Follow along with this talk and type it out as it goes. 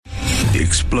the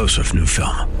explosive new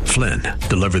film, Flynn,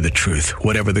 Deliver the Truth,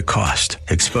 Whatever the Cost,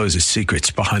 exposes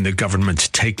secrets behind the government's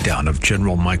takedown of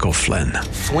General Michael Flynn.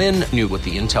 Flynn knew what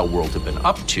the intel world had been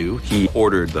up to. He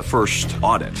ordered the first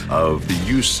audit of the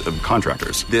use of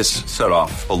contractors. This set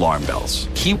off alarm bells.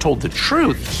 He told the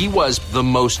truth. He was the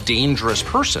most dangerous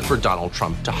person for Donald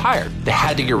Trump to hire. They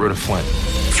had to get rid of Flynn.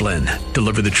 Flynn,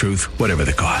 Deliver the Truth, Whatever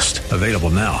the Cost. Available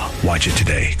now. Watch it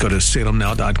today. Go to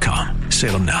salemnow.com.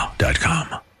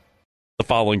 salemnow.com. The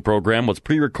following program was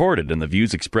pre-recorded, and the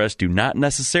views expressed do not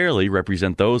necessarily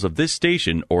represent those of this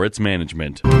station or its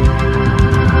management. We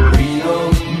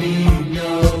don't need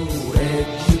no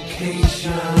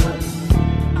education.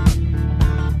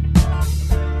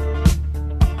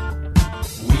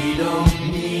 We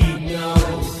don't need no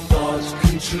thought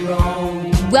control.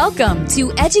 Welcome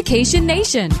to Education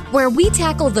Nation, where we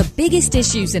tackle the biggest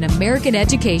issues in American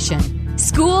education.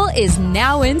 School is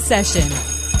now in session.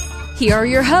 Here are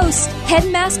your hosts,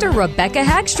 Headmaster Rebecca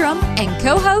Hagstrom and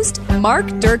co-host Mark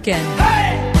Durkin.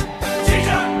 Hey,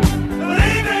 teacher,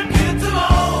 leave them kids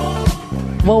alone.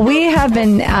 Well, we have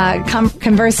been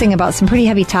conversing about some pretty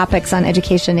heavy topics on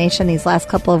Education Nation these last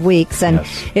couple of weeks. And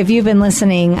if you've been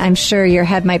listening, I'm sure your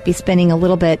head might be spinning a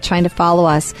little bit trying to follow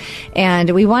us. And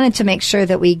we wanted to make sure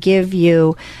that we give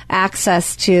you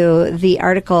access to the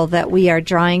article that we are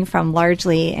drawing from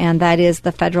largely, and that is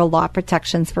the Federal Law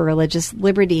Protections for Religious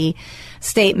Liberty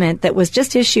statement that was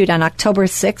just issued on October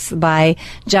 6th by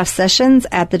Jeff Sessions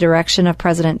at the direction of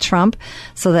President Trump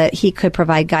so that he could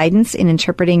provide guidance in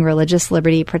interpreting religious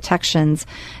liberty protections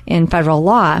in federal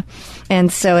law.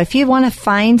 And so if you want to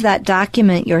find that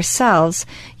document yourselves,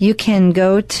 you can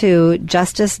go to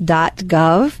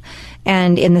justice.gov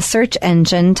and in the search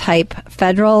engine type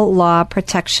Federal Law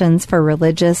Protections for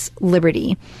Religious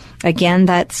Liberty. Again,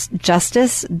 that's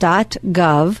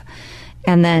justice.gov.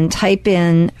 And then type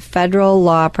in Federal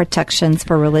Law Protections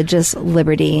for Religious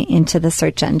Liberty into the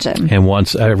search engine. And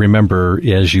once, I remember,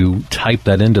 as you type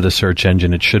that into the search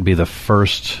engine, it should be the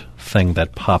first thing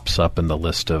that pops up in the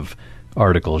list of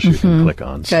articles you can click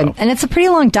on. Good. So. And it's a pretty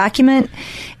long document,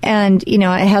 and, you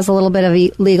know, it has a little bit of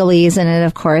legalese in it,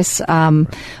 of course,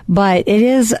 but it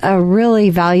is a really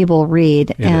valuable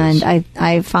read,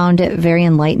 I found it very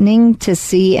enlightening to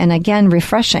see, and again,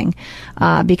 refreshing,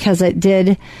 because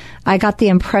I got the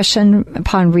impression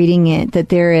upon reading it that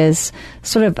there is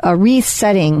sort of a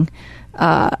resetting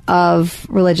of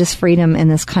religious freedom in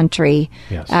this country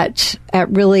at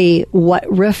really what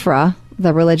RFRA,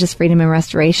 the Religious Freedom and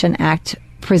Restoration Act,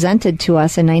 presented to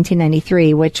us in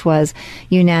 1993, which was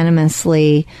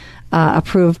unanimously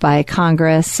approved by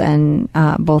Congress and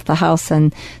both the House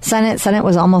and Senate. Senate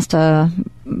was almost a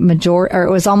majority, or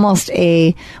it was almost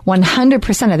a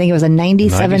 100%. I think it was a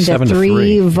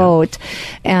 97-3 vote,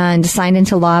 and signed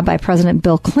into law by President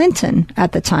Bill Clinton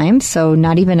at the time. So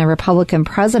not even a Republican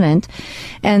president.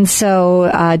 And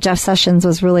so Jeff Sessions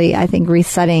was really, I think,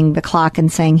 resetting the clock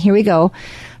and saying, here we go.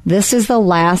 This is the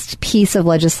last piece of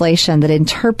legislation that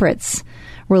interprets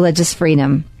religious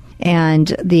freedom and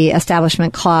the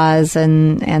Establishment Clause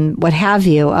and what have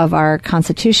you of our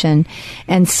Constitution.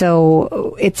 And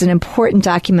so it's an important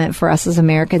document for us as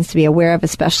Americans to be aware of,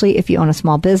 especially if you own a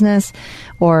small business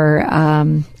or,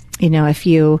 if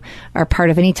you are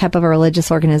part of any type of a religious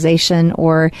organization,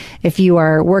 or if you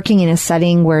are working in a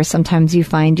setting where sometimes you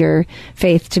find your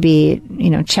faith to be,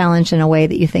 challenged in a way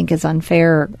that you think is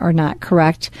unfair or not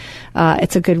correct.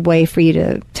 It's a good way for you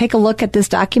to take a look at this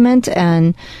document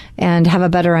and have a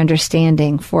better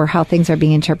understanding for how things are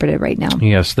being interpreted right now.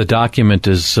 Yes, the document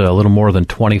is a little more than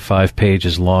 25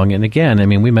 pages long. And again,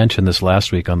 we mentioned this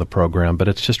last week on the program, but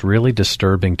it's just really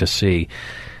disturbing to see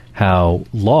how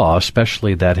law,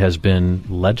 especially that has been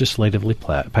legislatively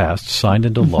passed, signed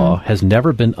into law, has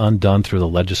never been undone through the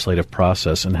legislative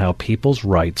process, and how people's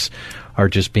rights are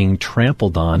just being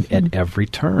trampled on at every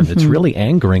turn. It's really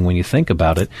angering when you think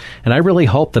about it. And I really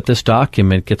hope that this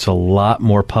document gets a lot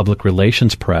more public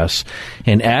relations press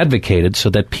and advocated so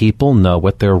that people know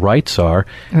what their rights are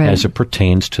as it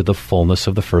pertains to the fullness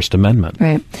of the First Amendment.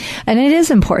 Right. And it is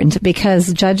important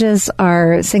because judges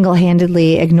are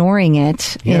single-handedly ignoring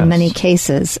it in many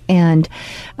cases. And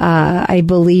I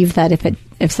believe that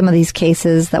if some of these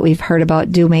cases that we've heard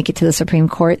about do make it to the Supreme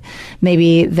Court,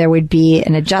 maybe there would be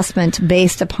an adjustment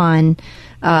based upon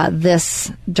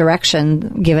this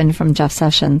direction given from Jeff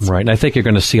Sessions. Right. And I think you're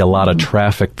going to see a lot of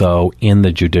traffic, though, in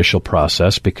the judicial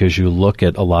process, because you look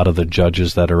at a lot of the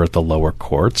judges that are at the lower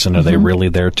courts, and are they really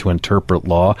there to interpret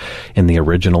law in the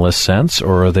originalist sense,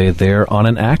 or are they there on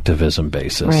an activism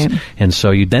basis? Right. And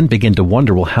so you then begin to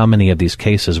wonder, well, how many of these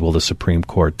cases will the Supreme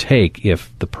Court take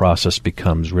if the process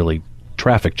becomes really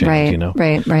traffic jams, Right, you know?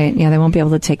 right. Yeah, they won't be able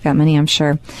to take that many, I'm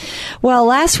sure. Well,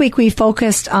 last week we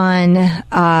focused on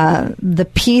the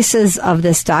pieces of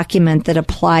this document that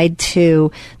applied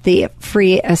to the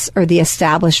the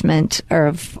establishment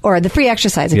or the free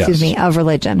exercise, of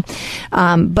religion.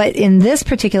 But in this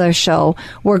particular show,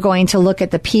 we're going to look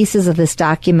at the pieces of this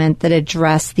document that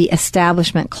address the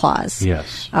Establishment Clause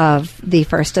of the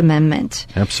First Amendment.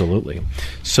 Absolutely.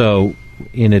 So,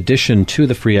 in addition to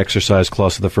the Free Exercise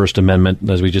Clause of the First Amendment,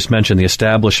 as we just mentioned, the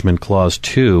Establishment Clause,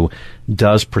 too,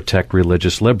 does protect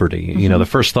religious liberty. Mm-hmm. You know, the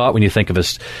first thought when you think of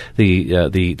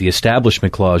the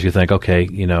Establishment Clause, you think, okay,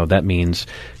 you know, that means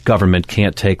government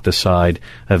can't take the side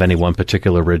of any one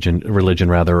particular religion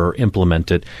or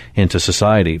implement it into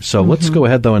society. So let's go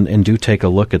ahead, though, and do take a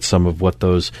look at some of what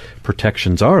those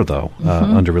protections are, though,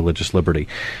 under religious liberty.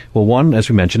 Well, one, as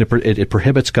we mentioned, it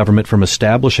prohibits government from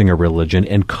establishing a religion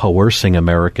and coercing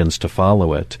Americans to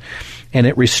follow it. And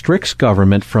it restricts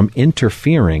government from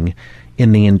interfering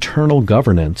in the internal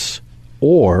governance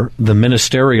or the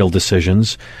ministerial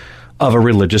decisions of a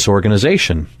religious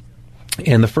organization.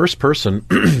 And the first person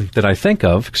that I think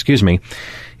of,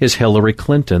 is Hillary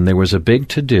Clinton. There was a big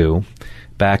to-do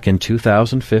back in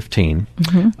 2015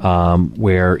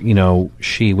 where, you know,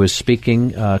 she was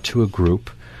speaking to a group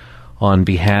on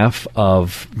behalf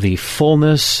of the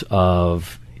fullness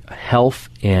of health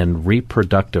and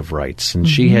reproductive rights. And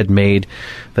she had made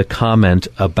the comment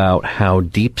about how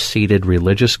deep-seated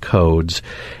religious codes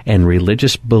and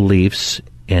religious beliefs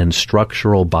and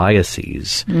structural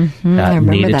biases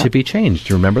needed to be changed.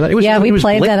 Do you remember that? We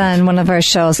played that on one of our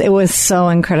shows. It was so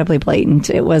incredibly blatant.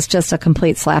 It was just a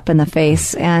complete slap in the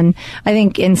face. And I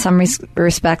think in some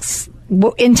respects,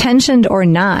 intentioned or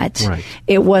not,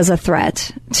 it was a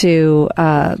threat to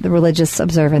the religious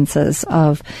observances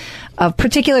of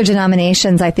particular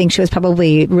denominations. I think she was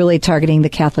probably really targeting the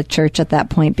Catholic Church at that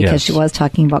point because she was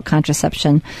talking about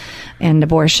contraception and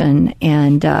abortion.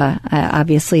 And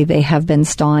obviously they have been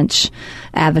staunch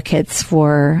advocates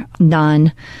for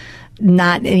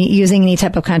not using any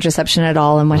type of contraception at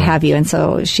all and what have you. And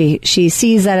so she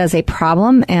sees that as a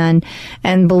problem and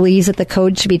believes that the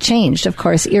code should be changed, of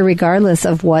course, irregardless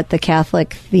of what the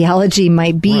Catholic theology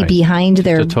might be behind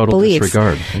their total beliefs.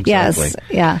 Disregard. Exactly. Yes,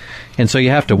 yeah. And so you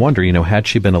have to wonder, you know, had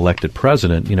she been elected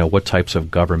president, you know, what types of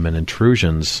government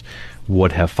intrusions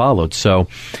would have followed. So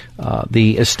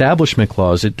the Establishment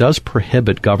Clause, it does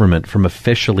prohibit government from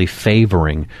officially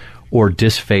favoring or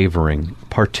disfavoring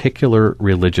particular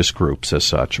religious groups as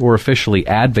such, or officially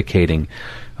advocating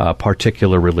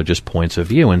particular religious points of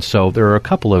view. And so there are a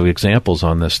couple of examples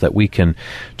on this that we can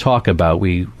talk about.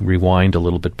 We rewind a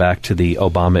little bit back to the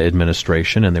Obama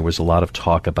administration, and there was a lot of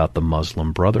talk about the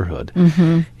Muslim Brotherhood.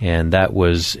 And that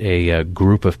was a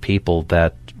group of people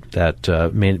that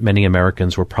many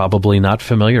Americans were probably not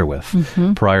familiar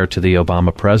with prior to the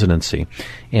Obama presidency.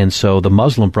 And so the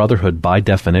Muslim Brotherhood, by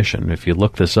definition, if you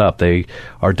look this up, they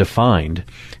are defined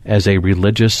as a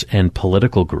religious and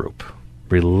political group.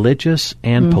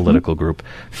 Political group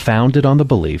founded on the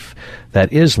belief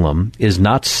that Islam is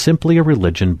not simply a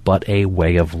religion but a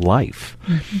way of life,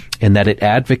 and that it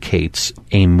advocates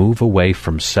a move away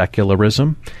from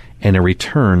secularism and a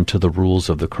return to the rules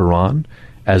of the Quran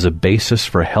as a basis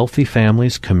for healthy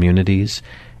families, communities,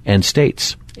 and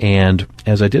states. And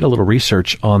as I did a little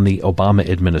research on the Obama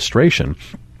administration,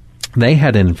 they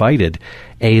had invited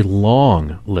a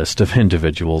long list of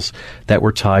individuals that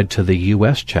were tied to the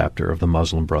U.S. chapter of the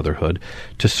Muslim Brotherhood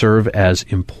to serve as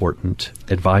important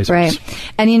advisors.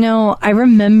 Right. And, you know, I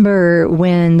remember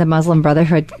when the Muslim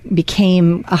Brotherhood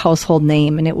became a household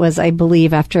name, and it was, I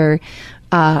believe, after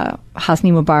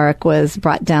Hosni Mubarak was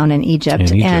brought down in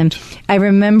Egypt. And I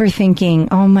remember thinking,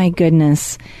 oh, my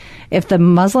goodness, if the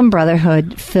Muslim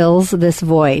Brotherhood fills this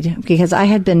void, because I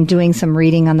had been doing some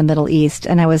reading on the Middle East,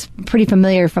 and I was pretty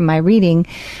familiar from my reading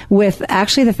with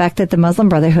actually the fact that the Muslim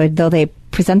Brotherhood, though they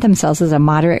present themselves as a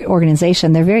moderate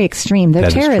organization, they're very extreme. They're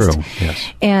terrorist. Is true.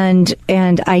 Yes.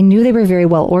 And I knew they were very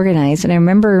well organized. And I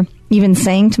remember even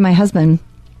saying to my husband,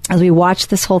 as we watched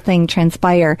this whole thing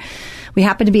transpire, we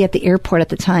happened to be at the airport at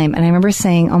the time, and I remember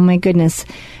saying, oh my goodness,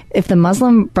 if the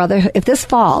Muslim Brotherhood,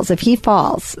 if he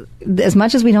falls, as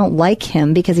much as we don't like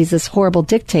him because he's this horrible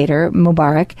dictator,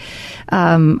 Mubarak,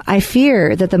 I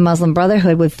fear that the Muslim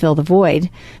Brotherhood would fill the void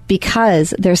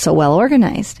because they're so well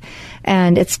organized.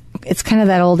 And it's kind of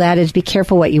that old adage, be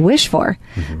careful what you wish for,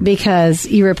 because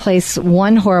you replace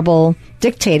one horrible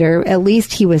dictator, at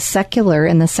least he was secular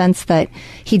in the sense that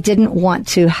he didn't want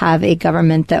to have a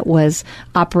government that was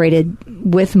operated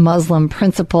with Muslim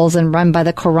principles and run by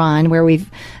the Quran, where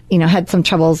we've, had some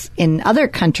troubles in other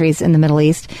countries in the Middle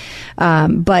East.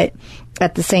 But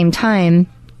at the same time,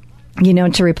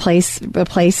 to replace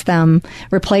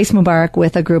Mubarak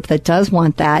with a group that does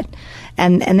want that.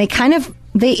 And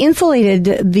they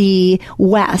insulated the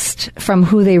West from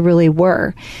who they really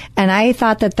were. And I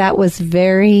thought that was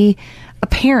very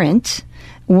apparent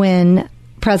when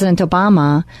President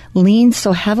Obama leaned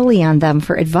so heavily on them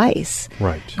for advice.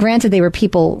 Right. Granted, they were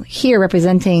people here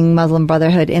representing Muslim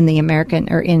Brotherhood in the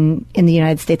in the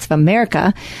United States of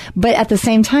America, but at the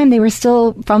same time, they were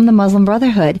still from the Muslim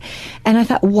Brotherhood. And I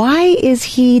thought, why is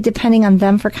he depending on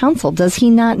them for counsel? Does he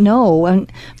not know? And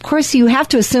of course, you have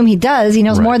to assume he does. He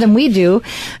knows more than we do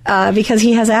because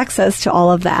he has access to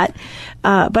all of that.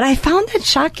 But I found that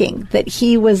shocking that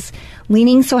he was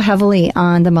leaning so heavily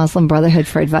on the Muslim Brotherhood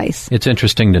for advice. It's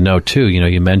interesting to note, too,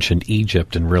 you mentioned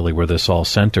Egypt and really where this all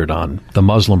centered on. The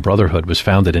Muslim Brotherhood was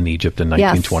founded in Egypt in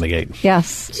 1928.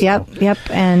 Yes. Yep.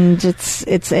 And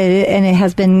it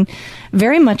has been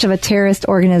very much of a terrorist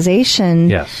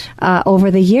organization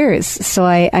over the years. So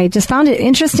I just found it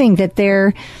interesting that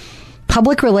their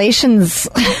public relations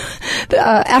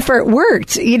effort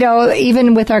worked,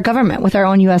 even with our government, with our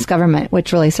own U.S. government,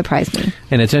 which really surprised me.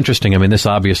 And it's interesting. I mean, this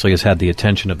obviously has had the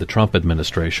attention of the Trump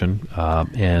administration,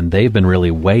 and they've been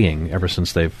really weighing, ever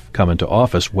since they've come into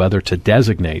office, whether to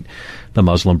designate the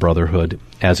Muslim Brotherhood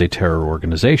as a terror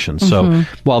organization. So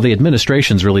while the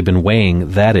administration's really been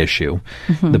weighing that issue,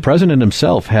 the president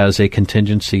himself has a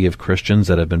contingency of Christians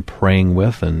that have been praying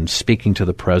with and speaking to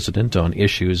the president on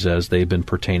issues as they've been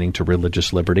pertaining to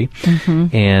religious liberty.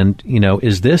 And,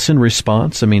 is this in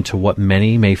response, to what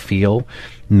many may feel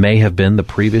may have been the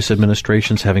previous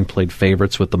administrations having played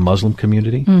favorites with the Muslim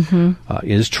community?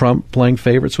 Is Trump playing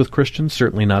favorites with Christians?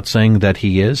 Certainly not saying that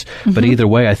he is. But either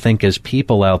way, I think as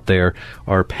people out there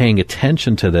are paying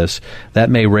attention to this, that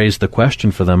may raise the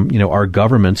question for them, are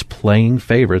governments playing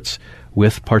favorites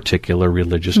with particular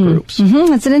religious groups?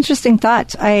 That's an interesting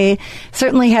thought. I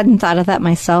certainly hadn't thought of that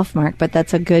myself, Mark, but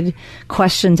that's a good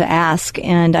question to ask.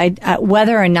 And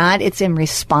whether or not it's in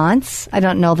response, I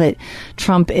don't know that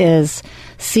Trump is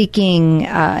seeking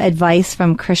advice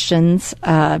from Christians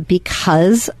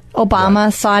because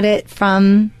Obama sought it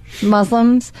from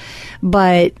Muslims,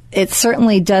 but it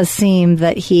certainly does seem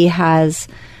that he has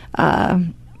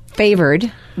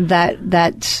favored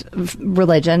that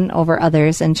religion over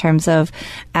others in terms of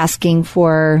asking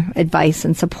for advice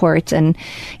and support. And,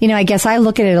 I guess I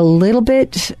look at it a little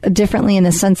bit differently in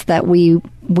the sense that we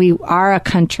are a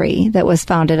country that was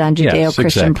founded on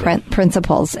Judeo-Christian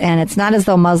principles. And it's not as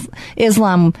though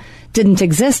Islam didn't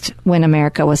exist when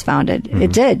America was founded.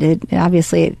 It did. It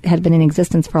had been in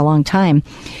existence for a long time.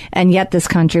 And yet this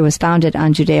country was founded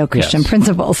on Judeo-Christian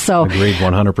principles. So, agreed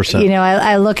 100%.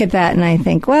 I look at that and I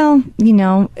think, well,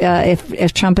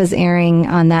 if Trump is erring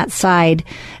on that side,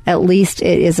 at least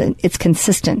it's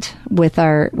consistent with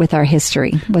our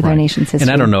history, with our nation's history.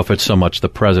 And I don't know if it's so much the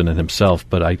president himself,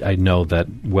 but I know that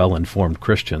well-informed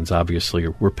Christians obviously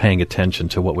were paying attention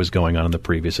to what was going on in the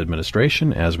previous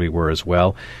administration, as we were as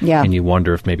well. Yeah. And you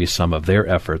wonder if maybe some of their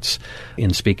efforts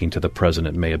in speaking to the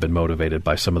president may have been motivated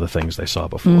by some of the things they saw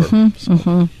before.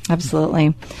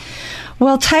 Absolutely.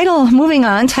 Well, moving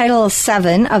on, Title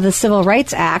VII of the Civil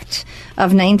Rights Act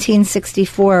of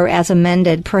 1964, as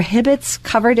amended, prohibits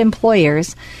covered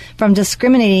employers from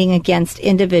discriminating against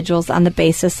individuals on the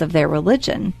basis of their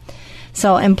religion.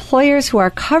 So employers who are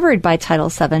covered by Title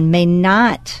VII may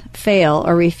not fail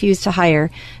or refuse to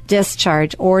hire,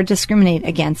 discharge, or discriminate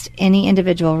against any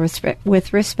individual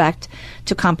with respect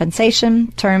to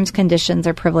compensation, terms, conditions,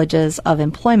 or privileges of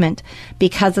employment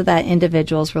because of that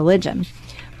individual's religion.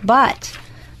 But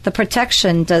the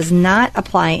protection does not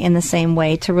apply in the same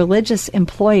way to religious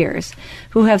employers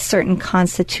who have certain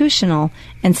constitutional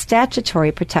and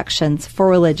statutory protections for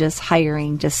religious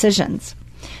hiring decisions.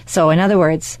 So, in other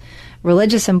words,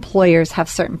 religious employers have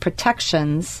certain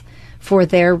protections for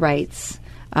their rights.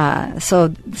 So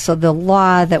the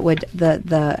law that would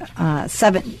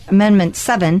Amendment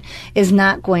 7 is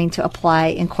not going to apply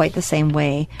in quite the same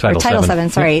way. Title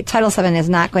 7. Title 7 is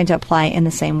not going to apply in the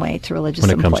same way to religious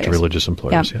employers. When it comes to religious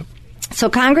employers, yeah. So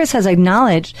Congress has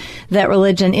acknowledged that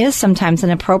religion is sometimes an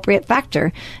appropriate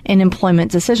factor in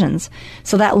employment decisions.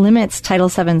 So that limits Title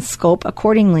VII's scope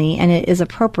accordingly, and it is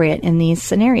appropriate in these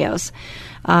scenarios.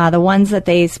 The ones that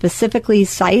they specifically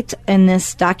cite in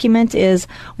this document is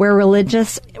where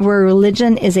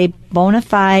religion is a bona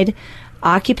fide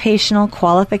occupational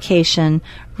qualification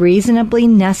reasonably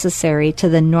necessary to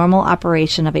the normal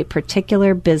operation of a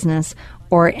particular business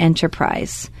or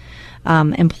enterprise.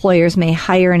 employers may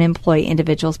hire and employ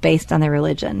individuals based on their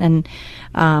religion. And,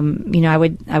 I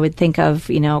would think of,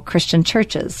 Christian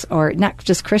churches, or not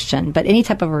just Christian, but any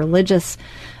type of religious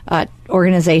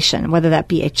organization, whether that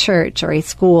be a church or a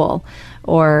school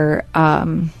or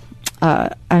even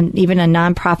a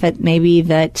nonprofit, maybe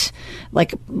that,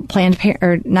 like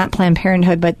not Planned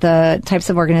Parenthood, but the types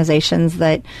of organizations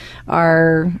that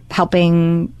are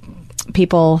helping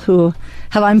people who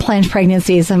have unplanned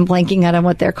pregnancies. I'm blanking out on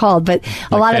what they're called, but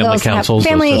a lot of those have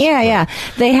family.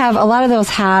 They have a lot of those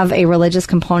have a religious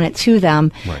component to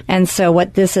them, right. And so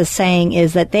what this is saying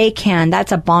is that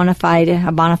that's a bona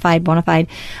fide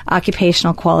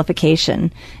occupational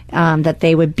qualification. That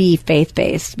they would be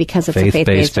faith-based because it's a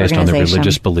faith-based based organization. on their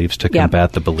religious beliefs to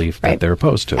combat the belief that they're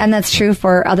opposed to. And that's true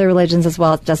for other religions as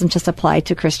well. It doesn't just apply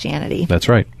to Christianity. That's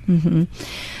right. Mm-hmm.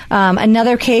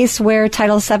 Another case where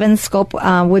Title VII scope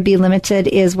would be limited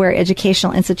is where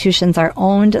educational institutions are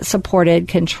owned, supported,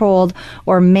 controlled,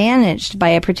 or managed by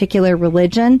a particular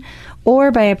religion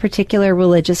or by a particular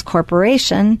religious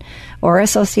corporation or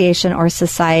association or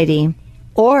society,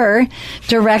 or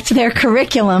direct their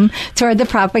curriculum toward the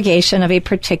propagation of a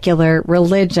particular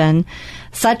religion.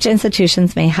 Such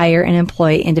institutions may hire and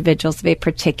employ individuals of a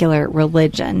particular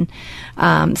religion.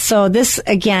 So this,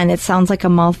 again, it sounds like a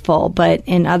mouthful, but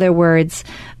in other words,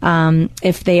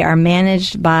 if they are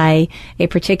managed by a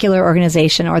particular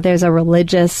organization or there's a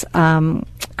religious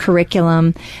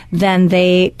curriculum, then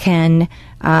they can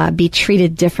be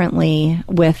treated differently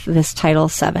with this Title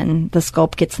VII. The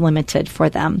scope gets limited for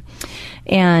them.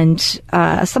 And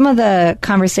some of the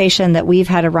conversation that we've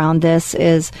had around this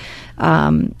is,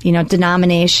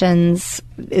 denominations.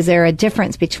 Is there a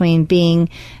difference between being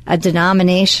a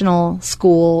denominational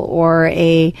school or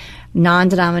a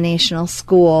non-denominational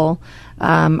school?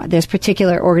 There's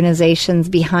particular organizations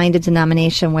behind a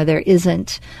denomination where there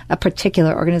isn't a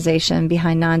particular organization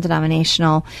behind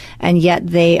non-denominational, and yet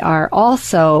they are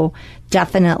also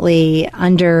definitely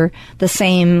under the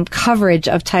same coverage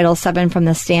of Title VII from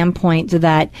the standpoint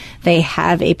that they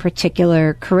have a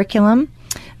particular curriculum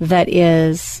that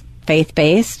is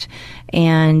faith-based,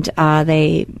 and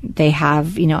they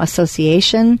have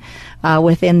association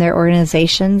within their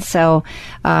organization. So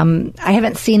I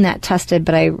haven't seen that tested,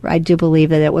 but I do believe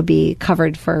that it would be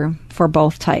covered for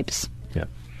both types. Yeah.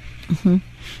 Mm-hmm.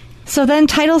 So then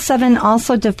Title VII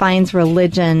also defines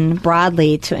religion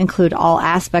broadly to include all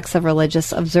aspects of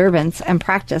religious observance and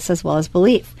practice as well as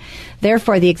belief.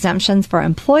 Therefore, the exemptions for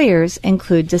employers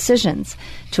include decisions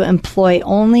to employ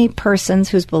only persons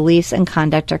whose beliefs and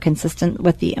conduct are consistent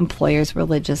with the employer's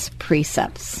religious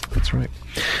precepts. That's right.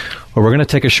 Well, we're going to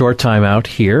take a short time out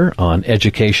here on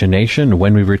Education Nation.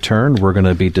 When we return, we're going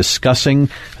to be discussing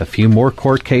a few more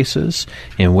court cases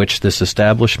in which this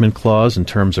establishment clause in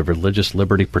terms of religious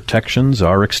liberty protections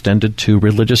are extended to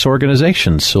religious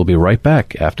organizations. So we'll be right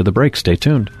back after the break. Stay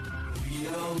tuned. We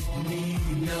don't need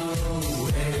no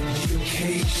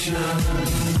education.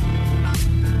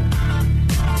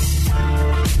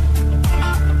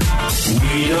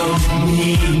 We don't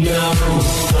need no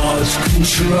thought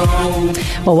control.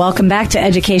 Well, welcome back to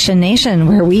Education Nation,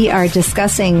 where we are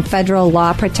discussing federal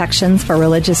law protections for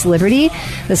religious liberty.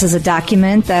 This is a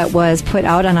document that was put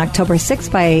out on October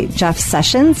 6th by Jeff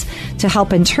Sessions to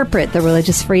help interpret the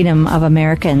religious freedom of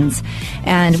Americans.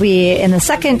 And we, in the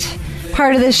second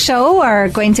part of this show, are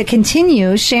going to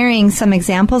continue sharing some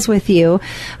examples with you,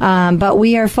 but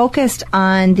we are focused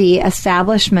on the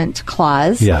Establishment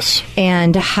Clause. Yes.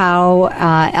 And how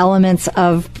elements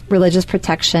of religious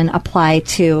protection apply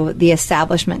to the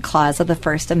Establishment Clause of the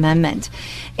First Amendment.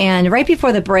 And right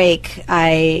before the break,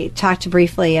 I talked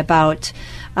briefly about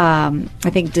I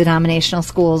think denominational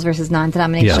schools versus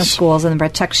non-denominational schools and the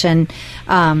protection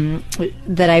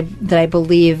that I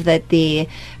believe that the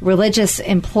religious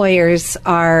employers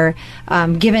are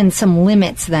given some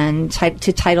limits then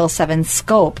to Title VII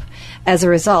scope as a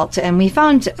result. And we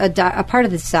found a part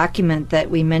of this document that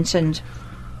we mentioned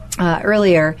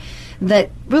earlier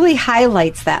that really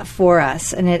highlights that for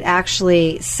us. And it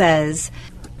actually says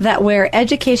that where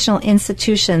educational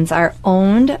institutions are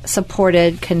owned,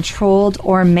 supported, controlled,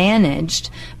 or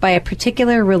managed by a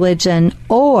particular religion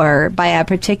or by a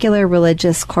particular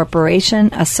religious corporation,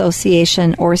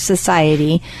 association, or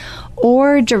society,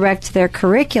 or direct their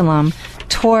curriculum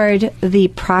toward the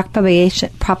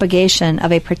propagation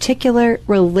of a particular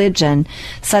religion,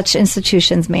 such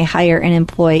institutions may hire and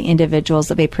employ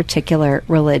individuals of a particular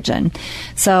religion.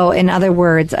 So, in other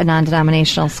words, a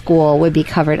non-denominational school would be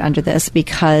covered under this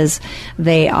because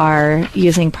they are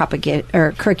using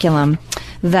curriculum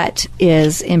that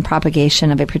is in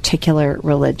propagation of a particular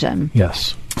religion.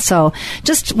 Yes. So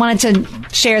just wanted to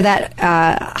share that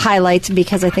highlight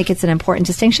because I think it's an important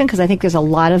distinction because I think there's a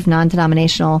lot of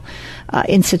non-denominational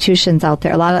institutions out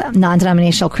there, a lot of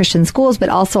non-denominational Christian schools, but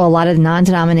also a lot of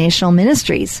non-denominational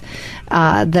ministries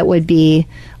that would be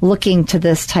looking to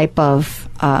this type of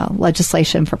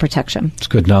legislation for protection. It's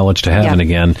good knowledge to have. Yeah. And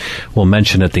again, we'll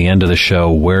mention at the end of the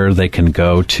show where they can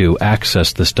go to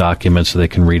access this document so they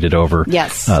can read it over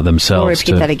themselves. We'll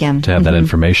repeat that again. To have that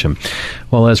information.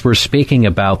 Well, as we're speaking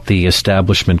about the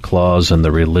Establishment Clause and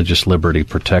the religious liberty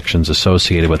protections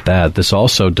associated with that, this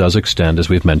also does extend, as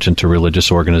we've mentioned, to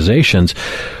religious organizations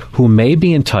who may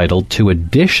be entitled to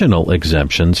additional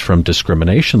exemptions from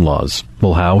discrimination laws.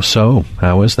 Well, how so?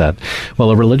 How is that?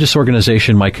 Well, a religious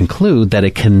organization might conclude that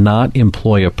it cannot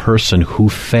employ a person who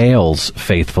fails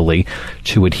faithfully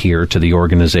to adhere to the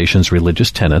organization's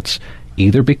religious tenets,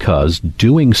 either because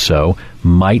doing so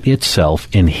might itself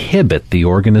inhibit the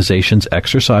organization's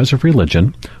exercise of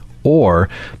religion, or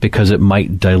because it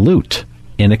might dilute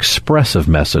an expressive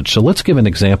message. So let's give an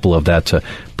example of that to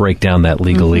break down that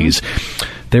legalese.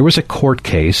 There was a court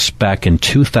case back in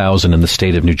 2000 in the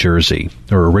state of New Jersey,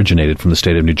 or originated from the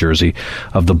state of New Jersey,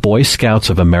 of the Boy Scouts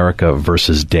of America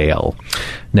versus Dale.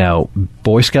 Now,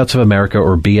 Boy Scouts of America,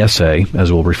 or BSA,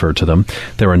 as we'll refer to them,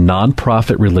 they're a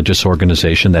nonprofit religious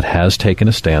organization that has taken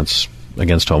a stance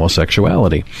against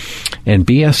homosexuality. And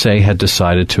BSA had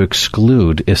decided to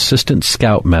exclude Assistant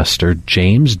Scoutmaster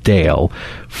James Dale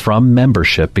from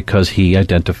membership because he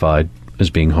identified as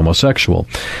being homosexual.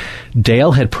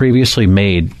 Dale had previously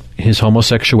made his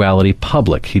homosexuality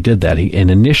public. He did that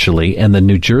initially, and the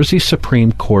New Jersey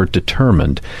Supreme Court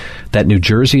determined that New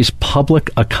Jersey's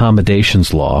public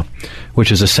accommodations law, which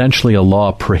is essentially a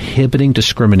law prohibiting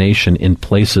discrimination in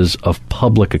places of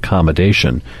public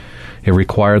accommodation, it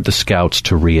required the Scouts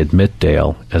to readmit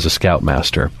Dale as a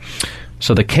Scoutmaster.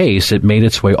 So the case, it made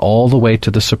its way all the way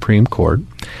to the Supreme Court,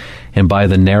 and by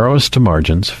the narrowest of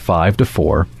margins,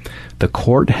 5-4, the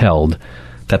court held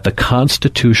that the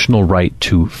constitutional right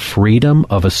to freedom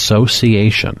of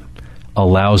association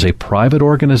allows a private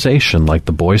organization like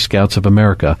the Boy Scouts of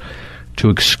America to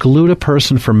exclude a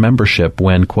person from membership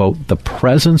when, quote, the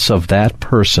presence of that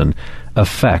person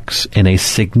affects in a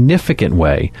significant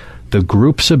way the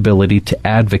group's ability to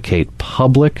advocate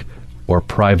public or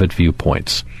private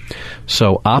viewpoints.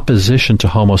 So opposition to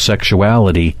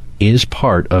homosexuality is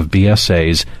part of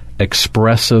BSA's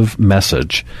expressive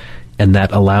message, and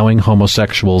that allowing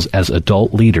homosexuals as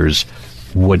adult leaders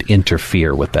would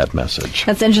interfere with that message.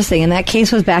 That's interesting. And that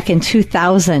case was back in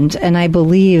 2000, and I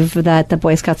believe that the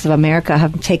Boy Scouts of America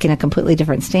have taken a completely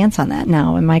different stance on that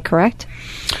now. Am I correct?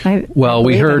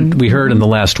 We heard in the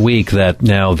last week that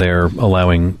now they're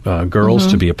allowing girls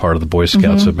to be a part of the Boy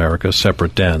Scouts of America,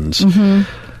 separate dens.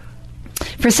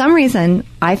 For some reason,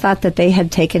 I thought that they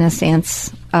had taken a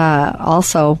stance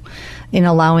also in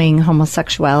allowing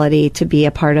homosexuality to be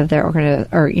a part of their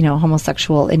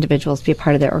homosexual individuals to be a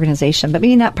part of their organization, but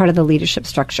maybe not part of the leadership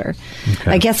structure.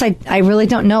 Okay. I guess I really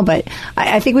don't know, but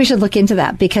I think we should look into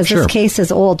that because this case is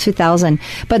old, 2000.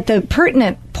 But the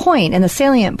pertinent point and the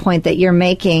salient point that you're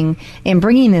making in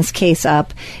bringing this case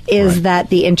up is that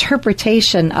the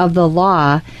interpretation of the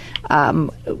law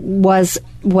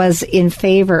was in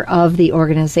favor of the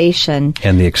organization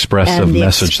and the expressive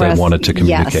message they wanted to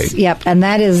communicate. Yes, yep, and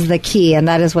that is the key, and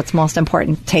that is what's most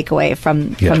important takeaway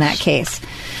from that case.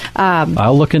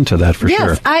 I'll look into that for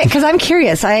sure. Yes, because I'm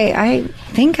curious. I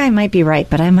think I might be right,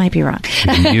 but I might be wrong.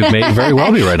 You may very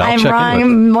well be right. I'm check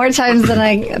wrong more times than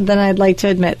I'd like to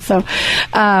admit. So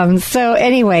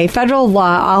anyway, federal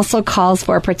law also calls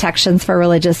for protections for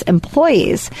religious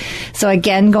employees. So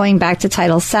again, going back to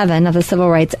Title VII of the Civil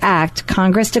Rights Act,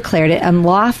 Congress declared it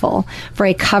unlawful for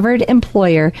a covered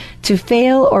employer to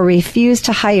fail or refuse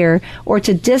to hire or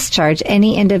to discharge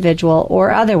any individual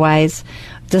or otherwise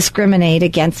discriminate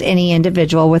against any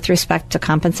individual with respect to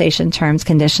compensation terms,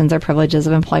 conditions, or privileges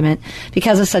of employment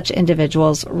because of such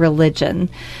individual's religion.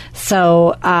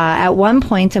 So at one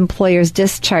point, employers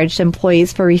discharged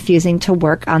employees for refusing to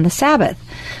work on the Sabbath.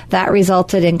 That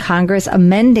resulted in Congress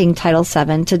amending Title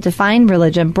VII to define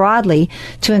religion broadly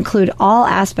to include all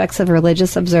aspects of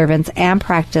religious observance and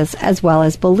practice as well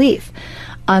as belief,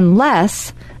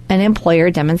 unless an employer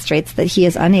demonstrates that he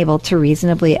is unable to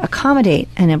reasonably accommodate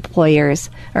an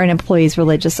employee's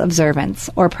religious observance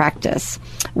or practice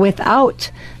without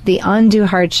the undue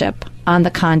hardship on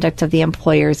the conduct of the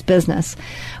employer's business.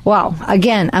 Well,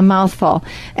 again, a mouthful.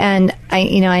 And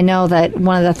I know that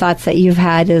one of the thoughts that you've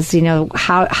had is,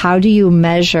 how do you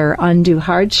measure undue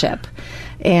hardship?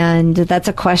 And that's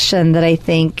a question that I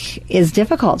think is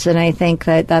difficult, and I think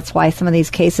that that's why some of these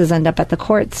cases end up at the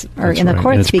courts or in the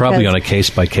courts. And it's probably on a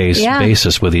case-by-case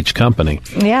basis with each company.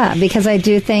 Yeah, because I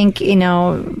do think,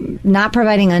 not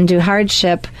providing undue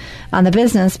hardship on the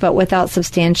business, but without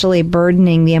substantially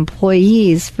burdening the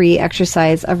employees' free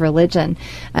exercise of religion.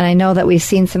 And I know that we've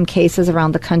seen some cases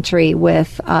around the country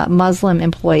with Muslim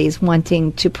employees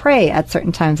wanting to pray at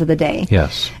certain times of the day.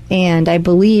 Yes. And I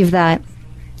believe that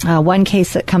one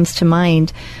case that comes to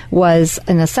mind was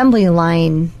an assembly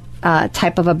line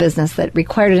type of a business that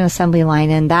required an assembly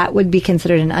line, and that would be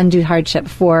considered an undue hardship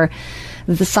for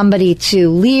somebody to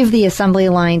leave the assembly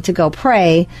line to go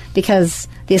pray because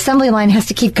the assembly line has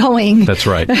to keep going. That's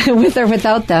right. With or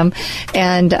without them.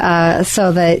 And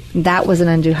so that was an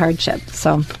undue hardship.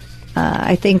 So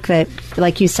I think that,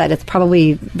 like you said, it's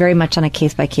probably very much on a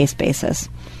case-by-case basis.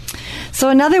 So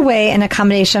another way an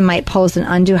accommodation might pose an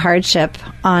undue hardship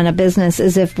on a business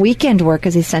is if weekend work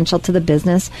is essential to the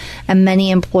business and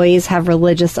many employees have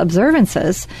religious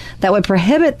observances that would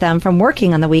prohibit them from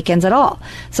working on the weekends at all.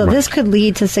 So this could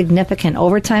lead to significant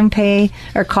overtime pay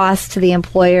or costs to the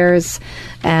employers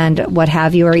and what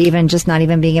have you, or even just not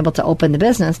even being able to open the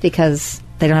business because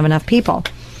they don't have enough people.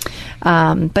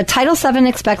 But Title VII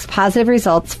expects positive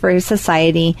results for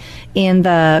society in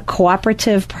the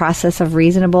cooperative process of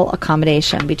reasonable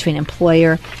accommodation between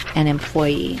employer and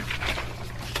employee.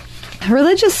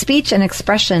 Religious speech and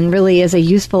expression really is a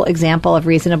useful example of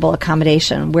reasonable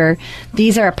accommodation, where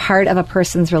these are a part of a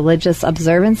person's religious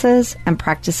observances and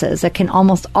practices that can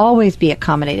almost always be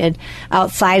accommodated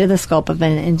outside of the scope of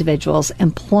an individual's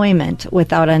employment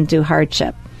without undue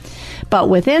hardship. But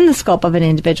within the scope of an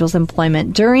individual's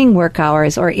employment during work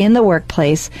hours or in the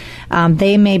workplace,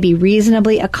 they may be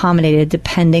reasonably accommodated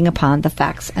depending upon the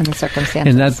facts and the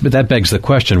circumstances. And that begs the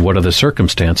question, what are the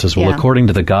circumstances? Well, according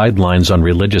to the guidelines on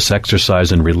religious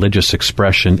exercise and religious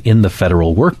expression in the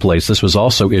federal workplace, this was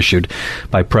also issued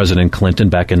by President Clinton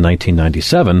back in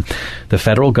 1997. The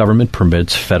federal government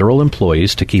permits federal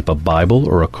employees to keep a Bible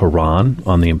or a Quran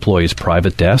on the employee's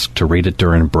private desk, to read it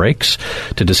during breaks,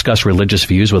 to discuss religious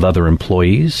views with other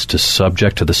employees, to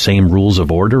subject to the same rules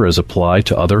of order as apply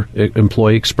to other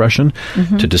employee expression,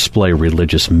 to display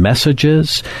religious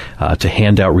messages, to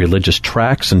hand out religious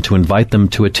tracts, and to invite them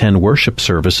to attend worship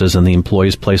services in the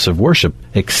employee's place of worship,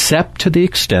 except to the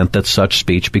extent that such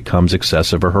speech becomes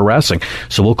excessive or harassing.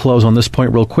 So we'll close on this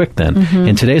point real quick then.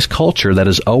 In today's culture that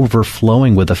is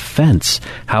overflowing with offense,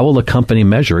 how will a company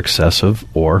measure excessive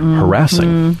or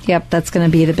harassing? Yep, that's going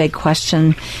to be the big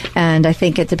question. And I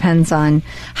think it depends on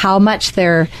how much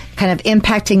they're kind of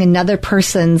impacting another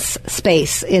person's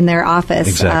space in their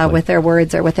office with their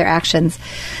words or with their actions.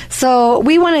 So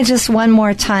we want to just one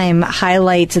more time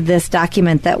highlight this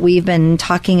document that we've been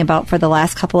talking about for the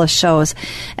last couple of shows.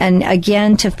 And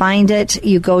again, to find it,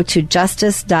 you go to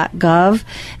justice.gov,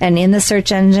 and in the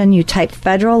search engine, you type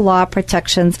Federal Law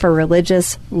Protections for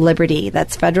Religious Liberty.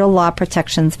 That's Federal Law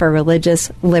Protections for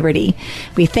Religious Liberty.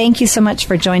 We thank you so much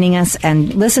for joining us,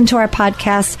 and listen to our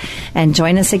podcast and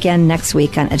join us again next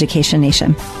week on Education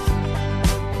Nation.